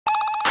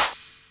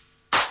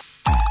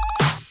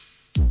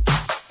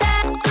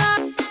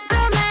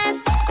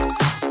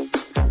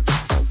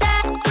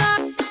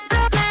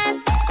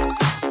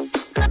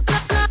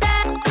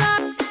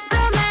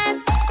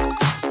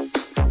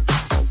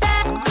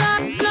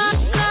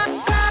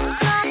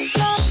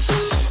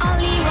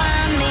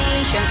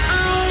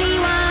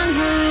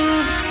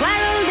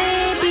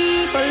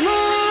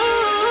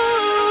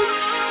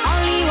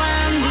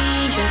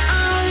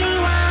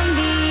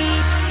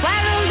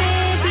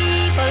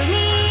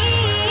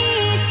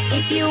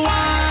you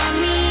want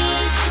me,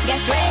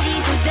 get ready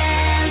to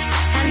dance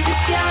and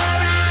twist your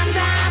arms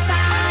up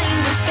high in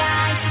the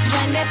sky.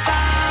 Join the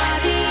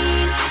party,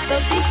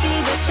 'cause this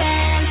is the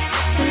chance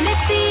to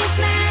live this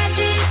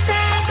magic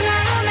techno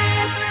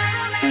romance.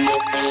 To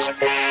live this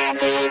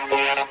magic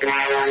techno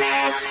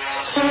romance.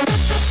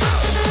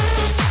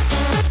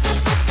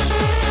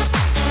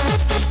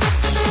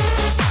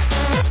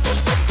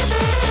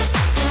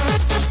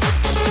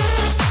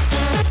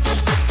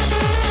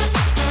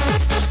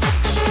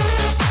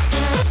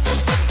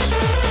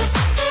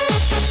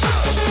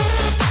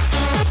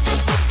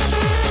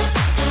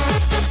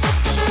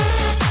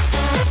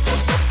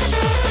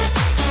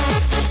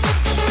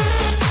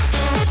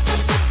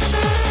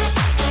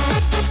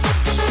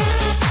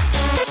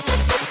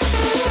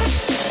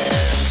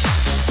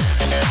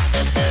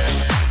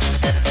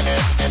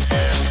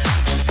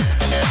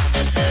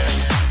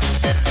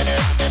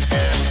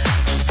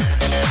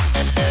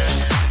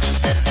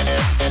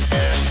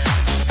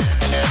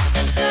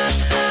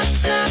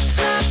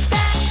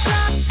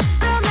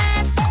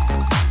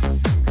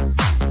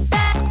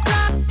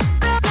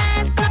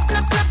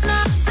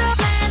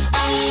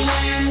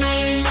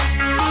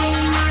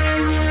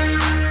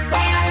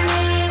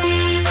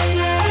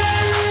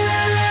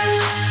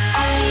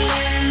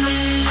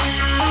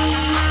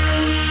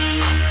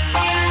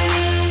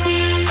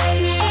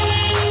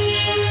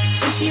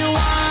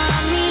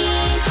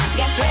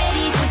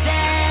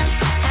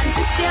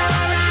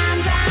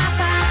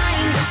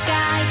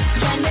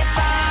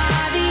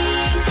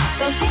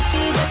 This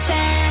is a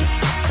chance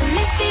to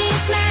live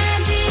this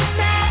magic.